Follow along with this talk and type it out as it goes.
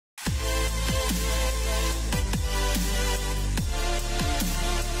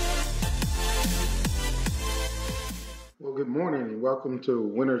morning and welcome to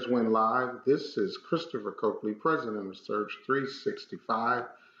Winners Win Live. This is Christopher Coakley, President of Search 365.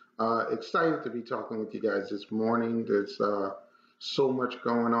 Excited to be talking with you guys this morning. There's so much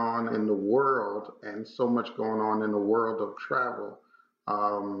going on in the world and so much going on in the world of travel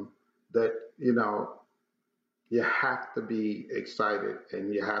that, you have to be excited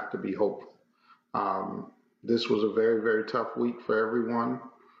and you have to be hopeful. This was a very, very tough week for everyone,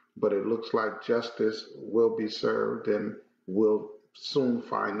 but it looks like justice will be served, and we'll soon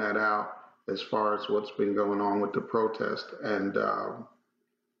find that out as far as what's been going on with the protest. And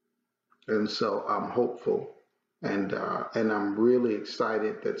so I'm hopeful, and I'm really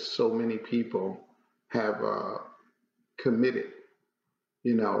excited that so many people have committed,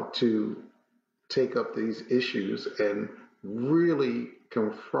 to take up these issues and really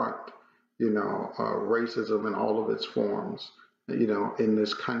confront, racism in all of its forms, in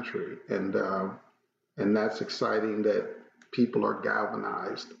this country. And that's exciting that people are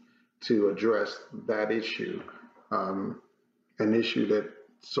galvanized to address that issue, an issue that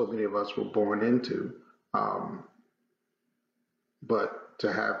so many of us were born into. But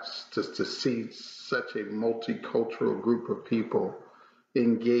to see such a multicultural group of people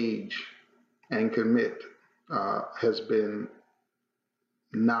engage and commit has been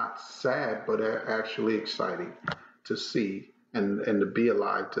not sad, but actually exciting to see and to be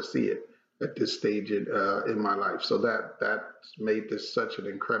alive to see it at this stage in my life. So that made this such an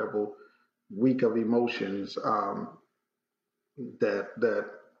incredible week of emotions, that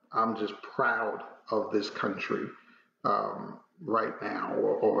I'm just proud of this country right now,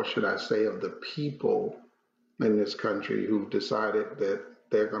 or should I say of the people in this country who've decided that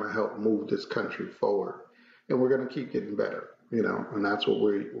they're going to help move this country forward. And we're going to keep getting better, and that's what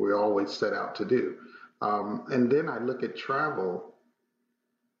we always set out to do. And then I look at travel,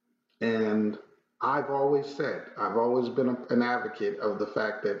 and I've always been an advocate of the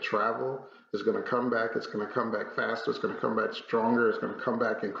fact that travel is going to come back. It's going to come back faster. It's going to come back stronger. It's going to come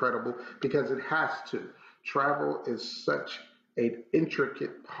back incredible, because it has to. Travel is such an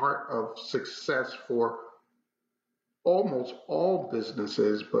intricate part of success for almost all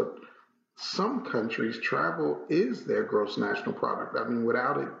businesses, but some countries, travel is their gross national product. I mean,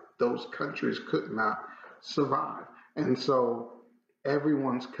 without it, those countries could not survive. And so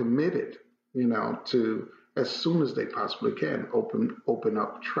everyone's committed, to, as soon as they possibly can, open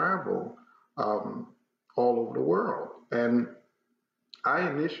up travel all over the world. And I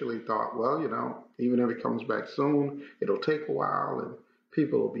initially thought, well, even if it comes back soon, it'll take a while and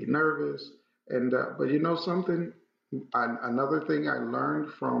people will be nervous. And but something, another thing I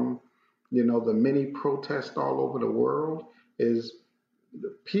learned from the many protests all over the world is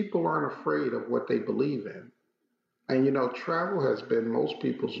people aren't afraid of what they believe in. And travel has been most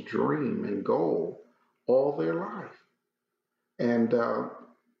people's dream and goal all their life. And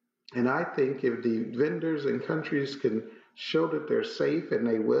I think if the vendors and countries can show that they're safe, and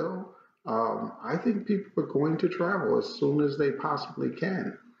they will, I think people are going to travel as soon as they possibly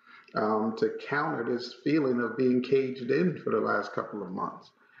can, to counter this feeling of being caged in for the last couple of months.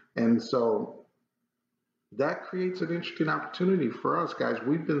 And so that creates an interesting opportunity for us, guys.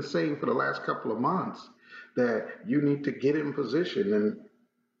 We've been saying for the last couple of months that you need to get in position, and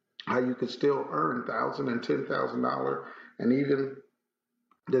how you could still earn $1,000 and $10,000 and even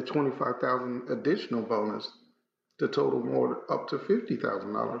the 25,000 additional bonus to total more up to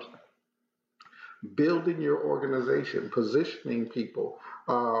 $50,000. Building your organization, positioning people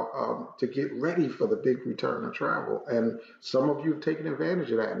to get ready for the big return of travel. And some of you have taken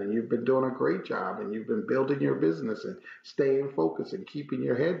advantage of that, and you've been doing a great job, and you've been building your business and staying focused and keeping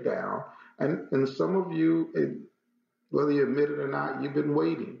your head down. And some of you, whether you admit it or not, you've been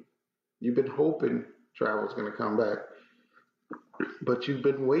waiting. You've been hoping travel is going to come back, but you've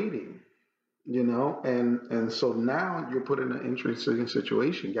been waiting. And so now you're put in an interesting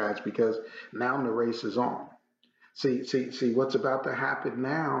situation, guys, because now the race is on. See, what's about to happen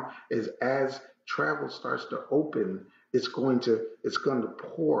now is, as travel starts to open, it's going to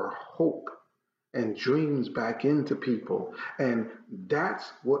pour hope and dreams back into people. And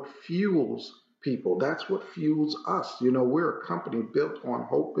that's what fuels people. That's what fuels us. We're a company built on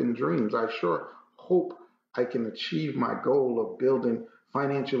hope and dreams. I sure hope I can achieve my goal of building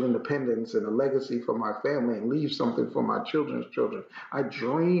financial independence and a legacy for my family and leave something for my children's children. I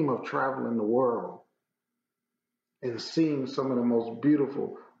dream of traveling the world and seeing some of the most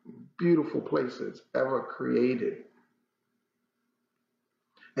beautiful, beautiful places ever created.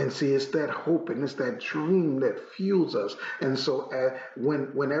 And see, it's that hope and it's that dream that fuels us. And so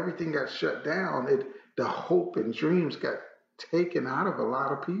when everything got shut down, the hope and dreams got taken out of a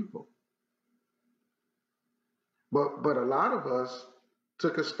lot of people. But a lot of us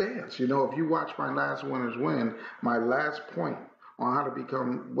took a stance. You know, if you watch my last Winners Win, my last point on how to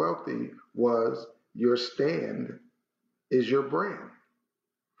become wealthy was your stand is your brand.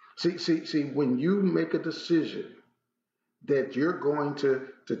 See, when you make a decision that you're going to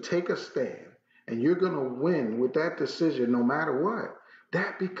take a stand and you're going to win with that decision no matter what,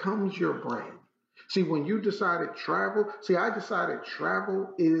 that becomes your brand. See, when you decided travel, see, I decided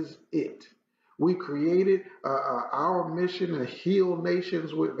travel is it. We created our mission to heal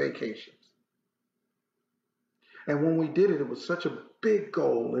nations with vacations. And when we did it, it was such a big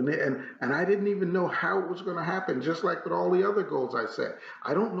goal, and I didn't even know how it was going to happen. Just like with all the other goals I set,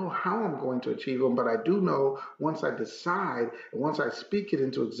 I don't know how I'm going to achieve them, but I do know once I decide and once I speak it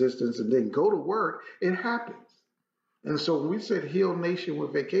into existence and then go to work, it happens. And so when we said heal nation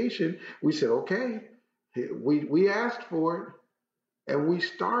with vacation, we said okay, we asked for it and we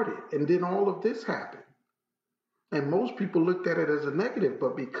started, and then all of this happened. And most people looked at it as a negative,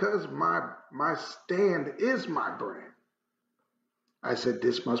 but because my stand is my brand, I said,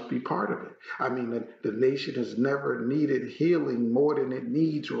 this must be part of it. I mean, the nation has never needed healing more than it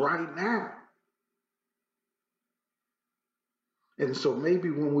needs right now. And so maybe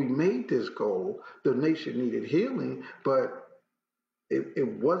when we made this goal, the nation needed healing, but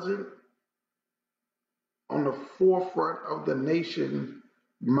it wasn't on the forefront of the nation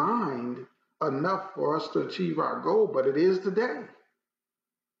mind enough for us to achieve our goal. But it is today.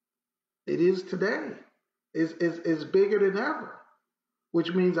 It is today. It's bigger than ever,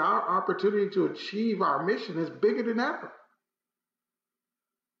 which means our opportunity to achieve our mission is bigger than ever.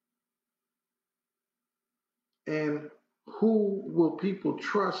 And who will people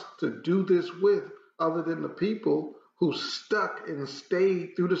trust to do this with other than the people who stuck and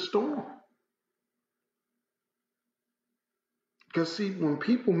stayed through the storm? Because see, when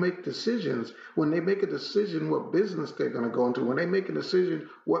people make decisions, when they make a decision what business they're going to go into, when they make a decision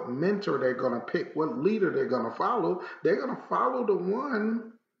what mentor they're going to pick, what leader they're going to follow, they're going to follow the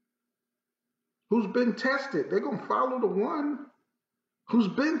one who's been tested. They're going to follow the one who's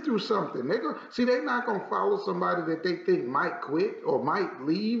been through something. They're not going to follow somebody that they think might quit or might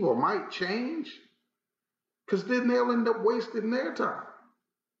leave or might change, because then they'll end up wasting their time.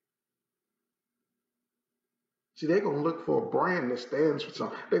 See, they're going to look for a brand that stands for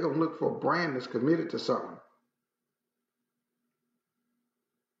something. They're going to look for a brand that's committed to something.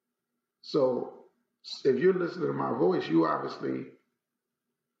 So if you're listening to my voice, you obviously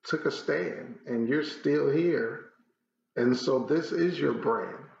took a stand and you're still here. And so this is your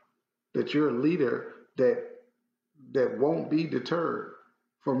brand, that you're a leader that won't be deterred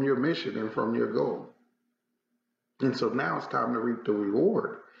from your mission and from your goal. And so now it's time to reap the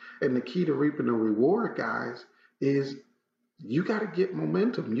reward. And the key to reaping the reward, guys, is you got to get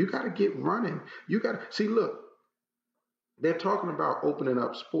momentum. You got to get running. You got to see, look, they're talking about opening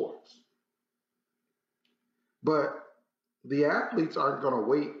up sports, but the athletes aren't going to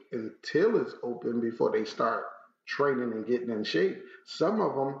wait until it's open before they start training and getting in shape. Some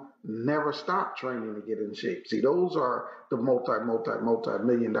of them never stop training to get in shape. See, those are the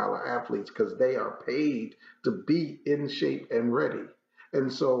multi-million dollar athletes because they are paid to be in shape and ready.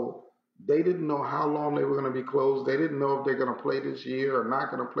 And so they didn't know how long they were going to be closed. They didn't know if they're going to play this year or not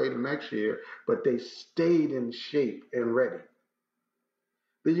going to play the next year, but they stayed in shape and ready.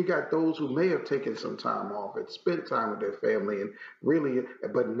 Then you got those who may have taken some time off and spent time with their family and really,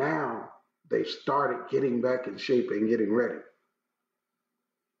 but now they've started getting back in shape and getting ready.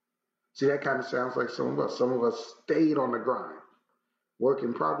 See, that kind of sounds like some of us. Some of us stayed on the grind,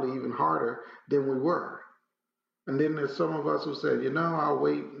 working probably even harder than we were. And then there's some of us who said, I'll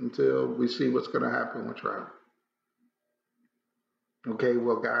wait until we see what's going to happen with travel. Okay,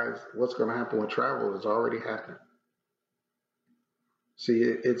 well, guys, what's going to happen with travel is already happening. See,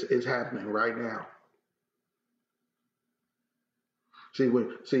 it's happening right now. See,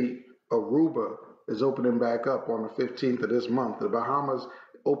 Aruba is opening back up on the 15th of this month. The Bahamas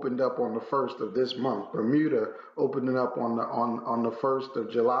opened up on the 1st of this month. Bermuda opening up on the 1st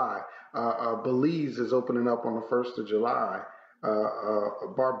of July. Belize is opening up on the 1st of July.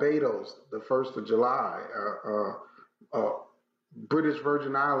 Barbados, the 1st of July. British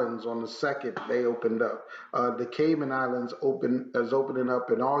Virgin Islands on the 2nd, they opened up. The Cayman Islands is opening up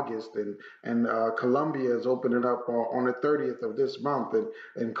in August, and Colombia is opening up on the 30th of this month,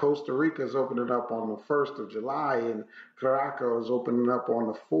 and Costa Rica is opening up on the 1st of July, and Caracas is opening up on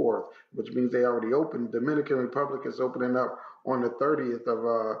the 4th, which means they already opened. Dominican Republic is opening up on the 30th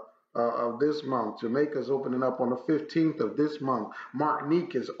of this month. Jamaica's opening up on the 15th of this month.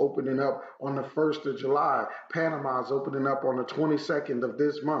 Martinique is opening up on the 1st of July. Panama is opening up on the 22nd of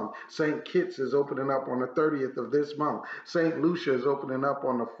this month. St. Kitts is opening up on the 30th of this month. St. Lucia is opening up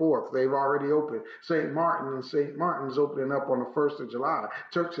on the 4th. They've already opened. St. Martin and St. Martin is opening up on the 1st of July.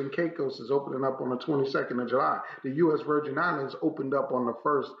 Turks and Caicos is opening up on the 22nd of July. The U.S. Virgin Islands opened up on the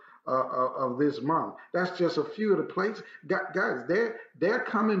 1st of this month. That's just a few of the places. Guys, they're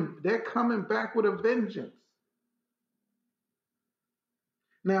coming back with a vengeance.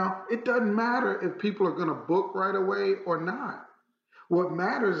 Now, it doesn't matter if people are going to book right away or not. What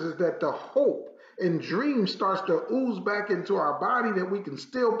matters is that the hope and dream starts to ooze back into our body, that we can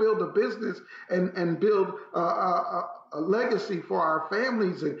still build a business and build a legacy for our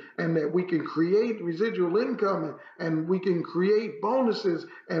families, and that we can create residual income, and we can create bonuses,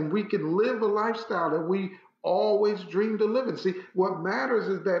 and we can live a lifestyle that we always dreamed of living. See, what matters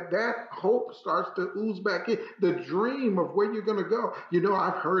is that hope starts to ooze back in, the dream of where you're going to go.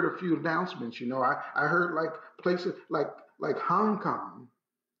 I've heard a few announcements. I heard like places like Hong Kong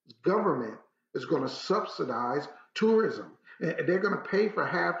government is going to subsidize tourism. They're going to pay for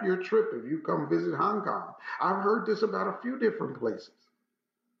half your trip if you come visit Hong Kong. I've heard this about a few different places,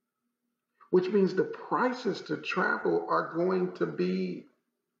 which means the prices to travel are going to be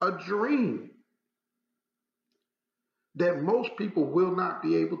a dream that most people will not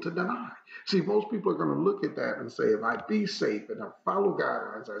be able to deny. See, most people are going to look at that and say, if I be safe and I follow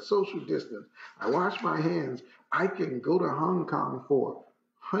guidelines, I social distance, I wash my hands, I can go to Hong Kong for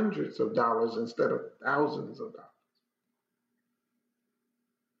hundreds of dollars instead of thousands of dollars.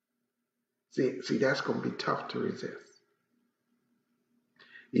 See, that's going to be tough to resist.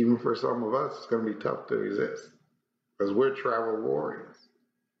 Even for some of us, it's going to be tough to resist because we're travel warriors.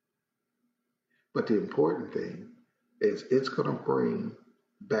 But the important thing is it's going to bring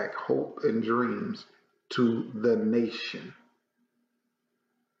back hope and dreams to the nation.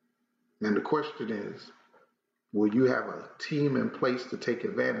 And the question is, will you have a team in place to take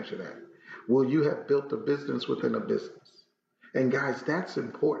advantage of that? Will you have built a business within a business? And guys, that's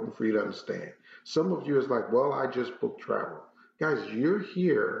important for you to understand. Some of you is like, well, I just booked travel. Guys, you're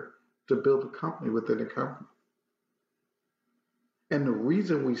here to build a company within a company. And the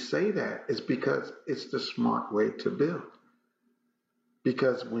reason we say that is because it's the smart way to build.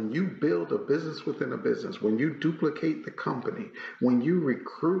 Because when you build a business within a business, when you duplicate the company, when you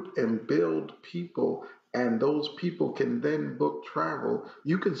recruit and build people, and those people can then book travel,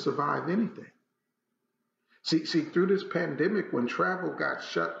 you can survive anything. See, through this pandemic, when travel got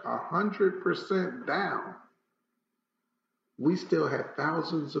shut 100% down, we still had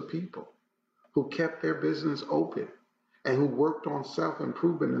thousands of people who kept their business open and who worked on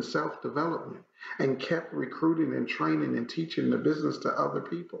self-improvement and self-development and kept recruiting and training and teaching the business to other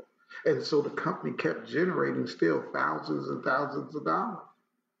people. And so the company kept generating still thousands and thousands of dollars,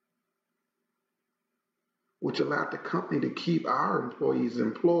 which allowed the company to keep our employees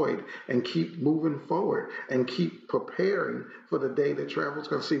employed and keep moving forward and keep preparing for the day that travel's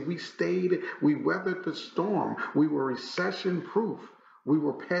going to see. We weathered the storm. We were recession proof. We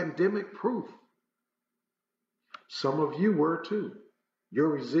were pandemic proof. Some of you were too. Your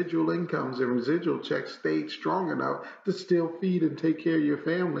residual incomes and residual checks stayed strong enough to still feed and take care of your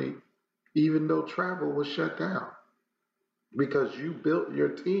family, even though travel was shut down, because you built your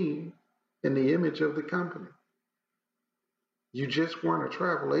team in the image of the company. You just weren't a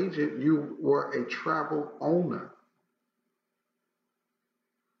travel agent, you were a travel owner.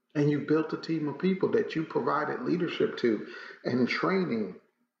 And you built a team of people that you provided leadership to, and training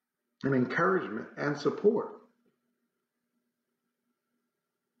and encouragement and support.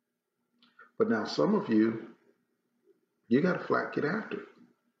 But now some of you got to flat get after it.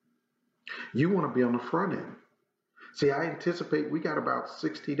 You want to be on the front end. See, I anticipate we got about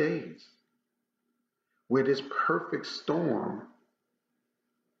 60 days where this perfect storm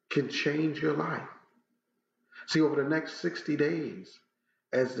can change your life. See, over the next 60 days,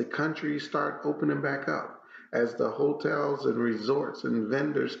 as the countries start opening back up, as the hotels and resorts and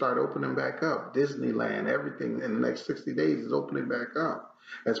vendors start opening back up, Disneyland, everything in the next 60 days is opening back up.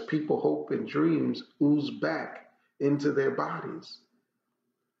 As people hope and dreams ooze back into their bodies.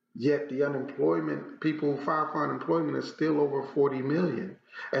 Yet the people who file for unemployment is still over 40 million.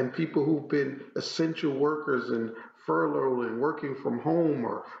 And people who've been essential workers and furloughed and working from home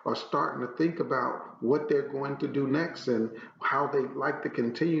are starting to think about what they're going to do next and how they'd like to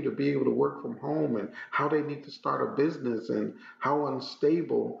continue to be able to work from home and how they need to start a business and how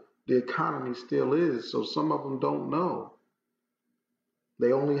unstable the economy still is. So some of them don't know.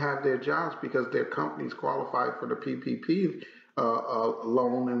 They only have their jobs because their companies qualified for the PPP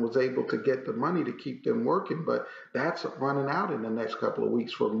loan and was able to get the money to keep them working. But that's running out in the next couple of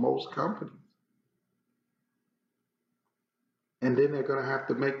weeks for most companies. And then they're going to have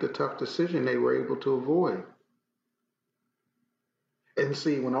to make the tough decision they were able to avoid. And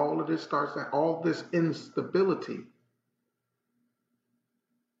see, when all of this starts, all this instability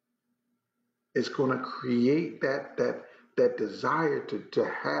is going to create that desire to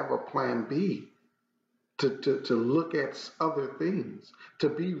have a plan B, to look at other things, to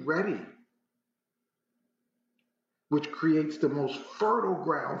be ready, which creates the most fertile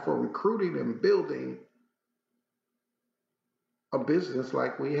ground for recruiting and building a business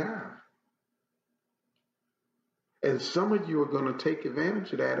like we have. And some of you are going to take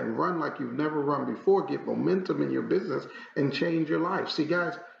advantage of that and run like you've never run before, get momentum in your business, and change your life. See,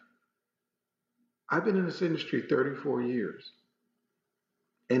 guys, I've been in this industry 34 years.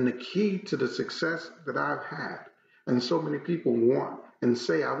 And the key to the success that I've had, and so many people want and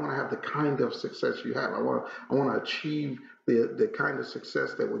say, I want to have the kind of success you have. I want to achieve the kind of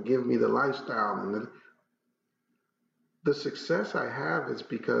success that would give me the lifestyle. And the success I have is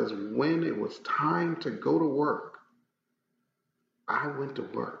because when it was time to go to work, I went to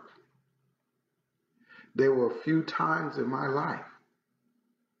work. There were a few times in my life.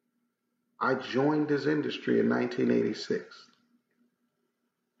 I joined this industry in 1986.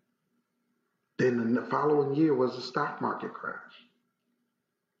 Then the following year was the stock market crash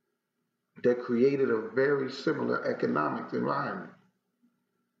that created a very similar economic environment.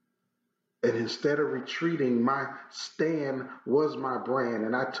 And instead of retreating, my stand was my brand.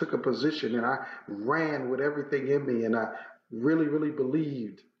 And I took a position and I ran with everything in me. And I really, really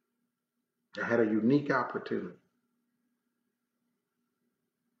believed I had a unique opportunity.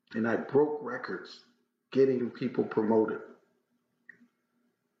 And I broke records getting people promoted.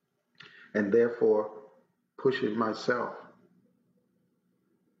 And therefore pushing myself.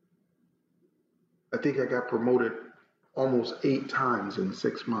 I think I got promoted almost 8 times in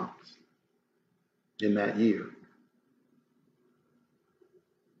 6 months in that year.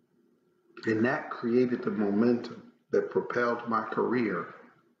 And that created the momentum that propelled my career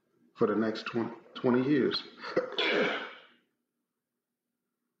for the next 20 years.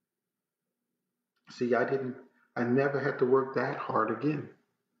 See, I never had to work that hard again.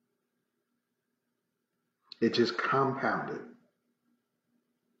 It just compounded.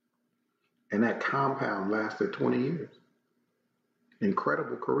 And that compound lasted 20 years.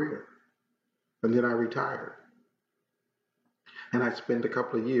 Incredible career. And then I retired. And I spent a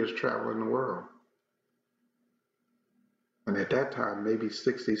couple of years traveling the world. And at that time, maybe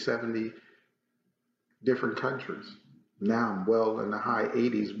 60, 70 different countries. Now I'm well in the high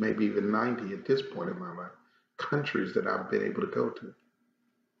 80s, maybe even 90 at this point in my life. Countries that I've been able to go to.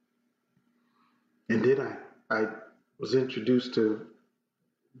 And then I was introduced to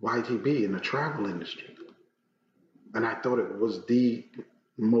Y.T.B. in the travel industry. And I thought it was the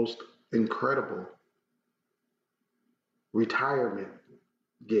most incredible retirement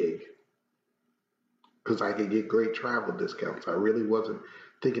gig because I could get great travel discounts. I really wasn't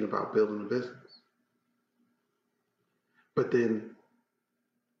thinking about building a business. But then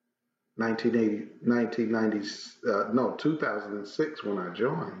 2006 when I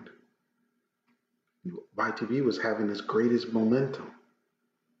joined, Y.T.B. was having its greatest momentum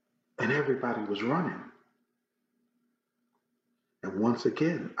and everybody was running. And once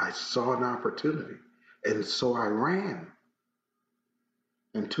again, I saw an opportunity and so I ran.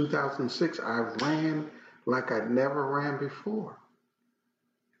 In 2006, I ran like I'd never ran before.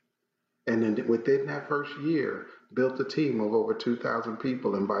 And then within that first year, built a team of over 2,000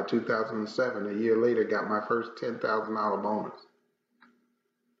 people. And by 2007, a year later, got my first $10,000 bonus.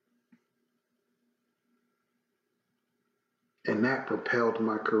 And that propelled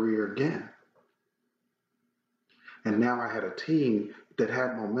my career again. And now I had a team that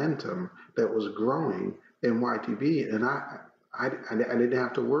had momentum that was growing in Y.T.B. And I didn't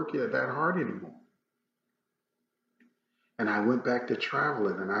have to work that hard anymore. And I went back to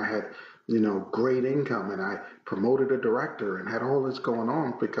traveling and I had, great income and I promoted a director and had all this going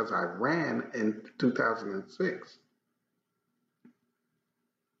on because I ran in 2006.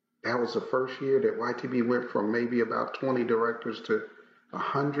 That was the first year that Y.T.B. went from maybe about 20 directors to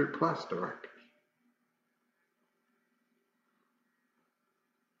 100 plus directors.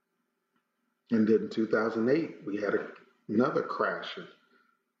 And then in 2008, we had another crash,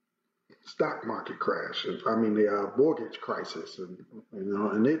 stock market crash. The mortgage crisis,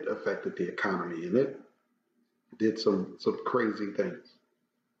 and it affected the economy, and it did some crazy things.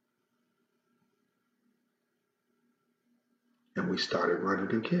 And we started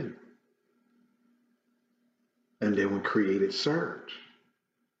running again. And then we created Surge.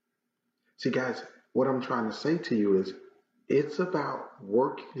 See, guys, what I'm trying to say to you is it's about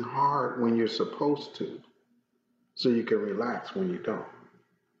working hard when you're supposed to so you can relax when you don't.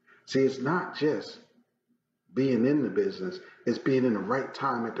 See, it's not just being in the business, it's being in the right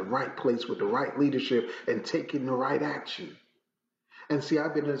time at the right place with the right leadership and taking the right action. And see,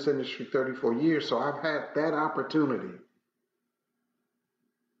 I've been in this industry 34 years, so I've had that opportunity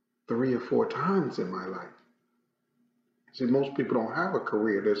 3 or 4 times in my life. See, most people don't have a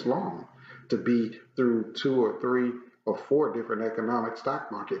career this long to be through 2 or 3 or 4 different economic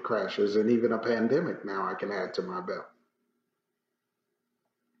stock market crashes and even a pandemic now I can add to my belt.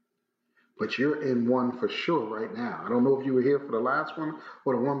 But you're in one for sure right now. I don't know if you were here for the last one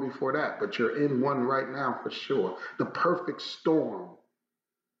or the one before that, but you're in one right now for sure. The perfect storm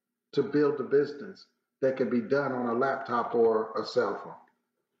to build a business that can be done on a laptop or a cell phone.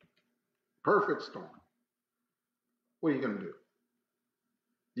 Perfect storm. What are you going to do?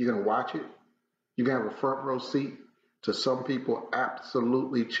 You're going to watch it? You're going to have a front row seat to some people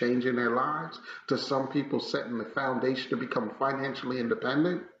absolutely changing their lives, to some people setting the foundation to become financially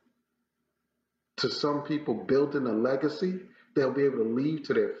independent, to some people building a legacy they'll be able to leave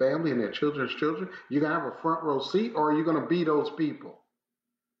to their family and their children's children. You're going to have a front row seat, or are you going to be those people?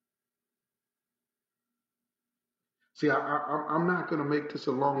 See, I'm not going to make this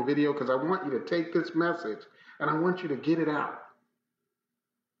a long video because I want you to take this message and I want you to get it out.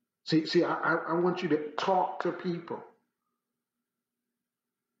 See, I want you to talk to people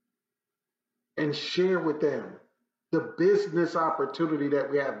and share with them the business opportunity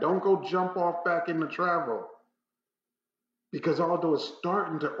that we have. Don't go jump off back into travel because although it's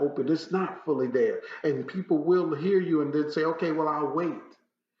starting to open, it's not fully there. And people will hear you and then say, okay, well, I'll wait.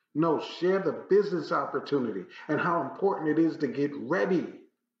 No, share the business opportunity and how important it is to get ready.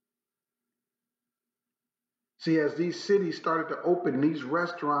 See, as these cities started to open these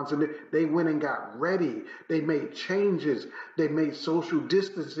restaurants and they went and got ready, they made changes, they made social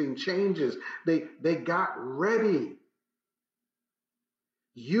distancing changes, they got ready.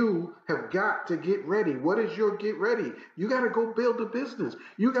 You have got to get ready. What is your get ready? You got to go build a business.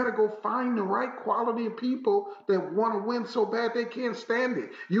 You got to go find the right quality of people that want to win so bad they can't stand it.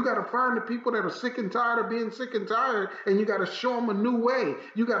 You got to find the people that are sick and tired of being sick and tired, and you got to show them a new way.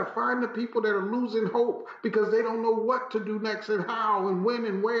 You got to find the people that are losing hope because they don't know what to do next and how and when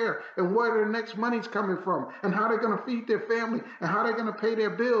and where and where their next money's coming from and how they're going to feed their family and how they're going to pay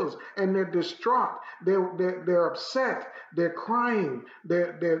their bills. And they're distraught. They're upset. They're crying.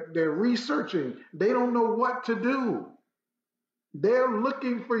 They're researching. They don't know what to do. They're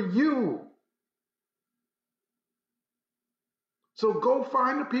looking for you. So go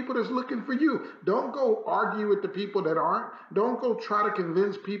find the people that's looking for you. Don't go argue with the people that aren't. Don't go try to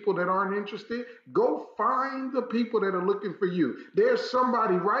convince people that aren't interested. Go find the people that are looking for you. There's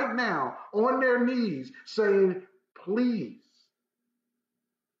somebody right now on their knees saying, please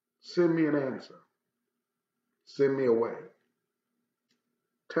send me an answer. Send me a way.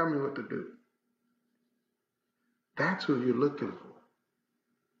 Tell me what to do. That's who you're looking for.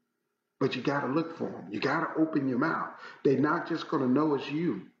 But you got to look for them. You got to open your mouth. They're not just going to know it's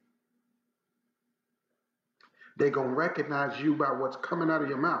you. They're going to recognize you by what's coming out of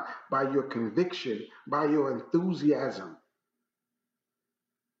your mouth, by your conviction, by your enthusiasm,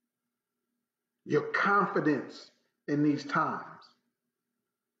 your confidence in these times.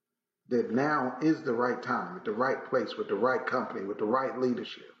 That now is the right time, at the right place, with the right company, with the right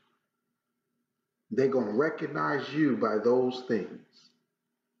leadership. They're going to recognize you by those things.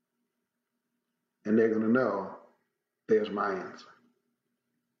 And they're going to know, there's my answer.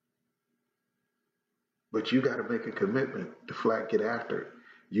 But you got to make a commitment to flat get after it.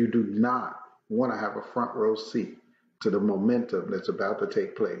 You do not want to have a front row seat to the momentum that's about to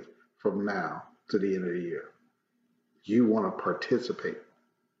take place from now to the end of the year. You want to participate,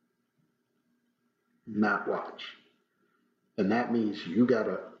 not watch. And that means you got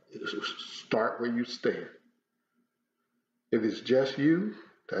to start where you stand. If it's just you,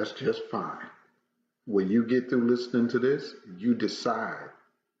 that's just fine. When you get through listening to this, you decide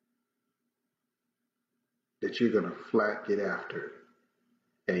that you're going to flat get after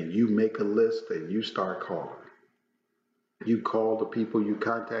it. And you make a list and you start calling. You call the people you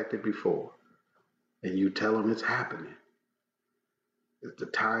contacted before and you tell them it's happening. The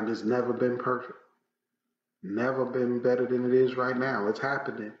time has never been perfect. Never been better than it is right now. It's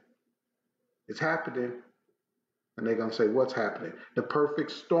happening. It's happening. And they're going to say, what's happening? The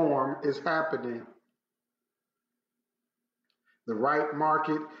perfect storm is happening. The right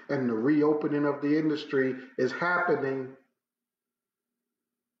market and the reopening of the industry is happening.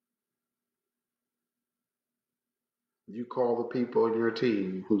 You call the people in your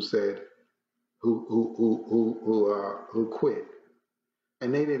team who said who quit,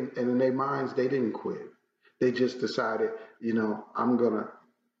 and they didn't, and in their minds they didn't quit. They just decided, I'm gonna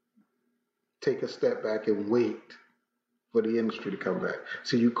take a step back and wait for the industry to come back.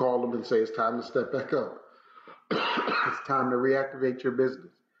 So you call them and say it's time to step back up. It's time to reactivate your business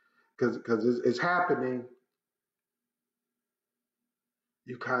because it's happening.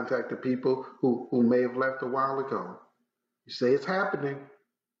 You contact the people who may have left a while ago. You say it's happening.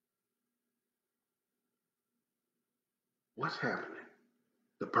 What's happening?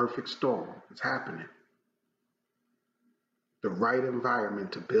 The perfect storm is happening. The right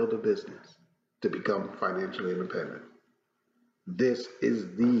environment to build a business, to become financially independent. This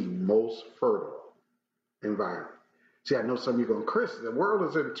is the most fertile environment. See, I know some of you are going, Chris, the world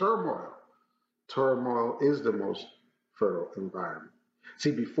is in turmoil. Turmoil is the most fertile environment.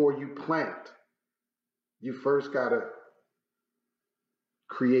 See, before you plant, you first got to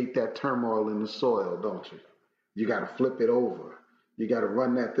create that turmoil in the soil, don't you? You got to flip it over. You got to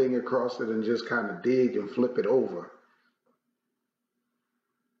run that thing across it and just kind of dig and flip it over.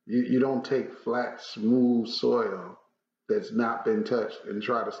 You don't take flat, smooth soil that's not been touched and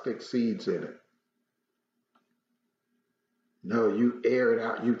try to stick seeds in it. No, you air it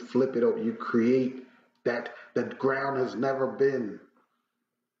out, you flip it over, you create that. The ground has never been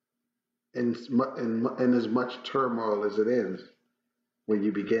in as much turmoil as it is when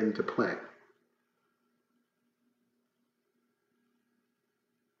you begin to plant.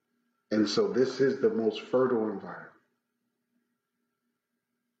 And so this is the most fertile environment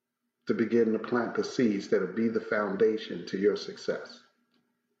to begin to plant the seeds that will be the foundation to your success.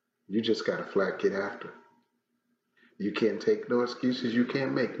 You just got to flat get after it. You can't take no excuses. You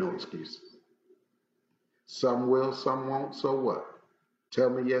can't make no excuses. Some will, some won't, so what? Tell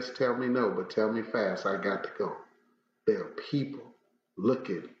me yes, tell me no, but tell me fast, I got to go. There are people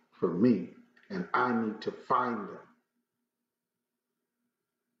looking for me, and I need to find them.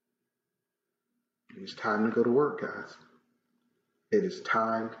 It's time to go to work, guys. It is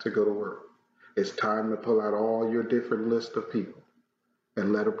time to go to work. It's time to pull out all your different list of people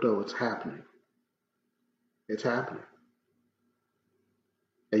and let them know it's happening. It's happening.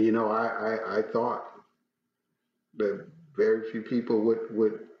 And I thought that very few people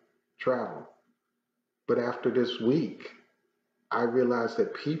would travel. But after this week, I realized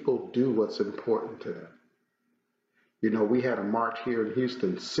that people do what's important to them. We had a march here in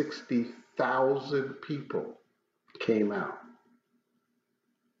Houston. 60,000 people came out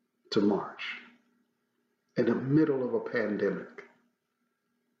to march in the middle of a pandemic.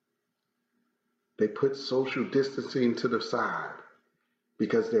 They put social distancing to the side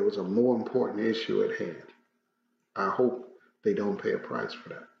because there was a more important issue at hand. I hope they don't pay a price for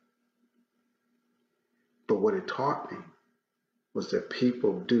that. But what it taught me was that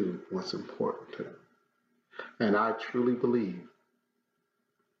people do what's important to them. And I truly believe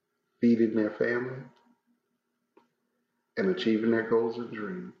feeding their family and achieving their goals and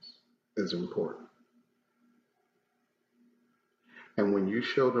dreams is important. And when you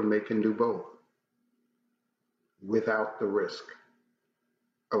show them they can do both without the risk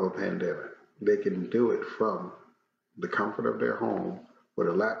of a pandemic, they can do it from the comfort of their home with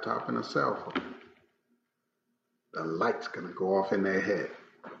a laptop and a cell phone. The light's going to go off in their head,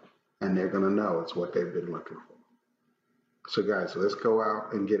 and they're going to know it's what they've been looking for. So guys, let's go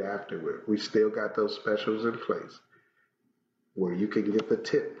out and get after it. We still got those specials in place where you can get the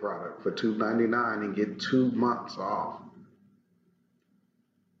tip product for $2.99 and get 2 months off.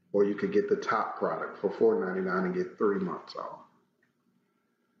 Or you could get the top product for $4.99 and get 3 months off.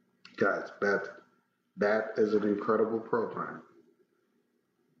 Guys, that is an incredible program.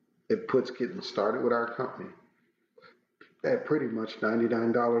 It puts getting started with our company at pretty much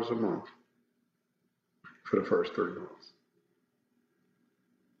 $99 a month for the first 3 months.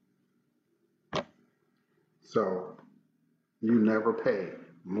 So you never pay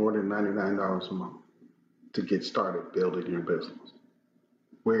more than $99 a month to get started building your business.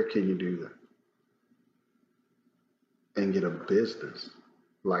 Where can you do that and get a business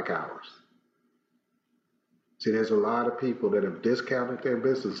like ours? See, there's a lot of people that have discounted their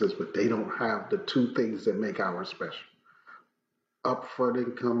businesses, but they don't have the two things that make ours special. Upfront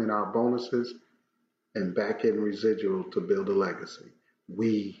income in our bonuses and back-end residual to build a legacy.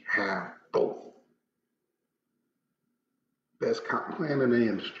 We have both. Best comp plan in the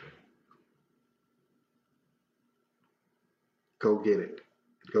industry. Go get it.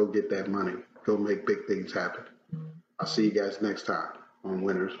 Go get that money. Go make big things happen. I'll see you guys next time on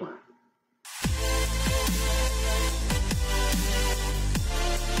Winner's Win.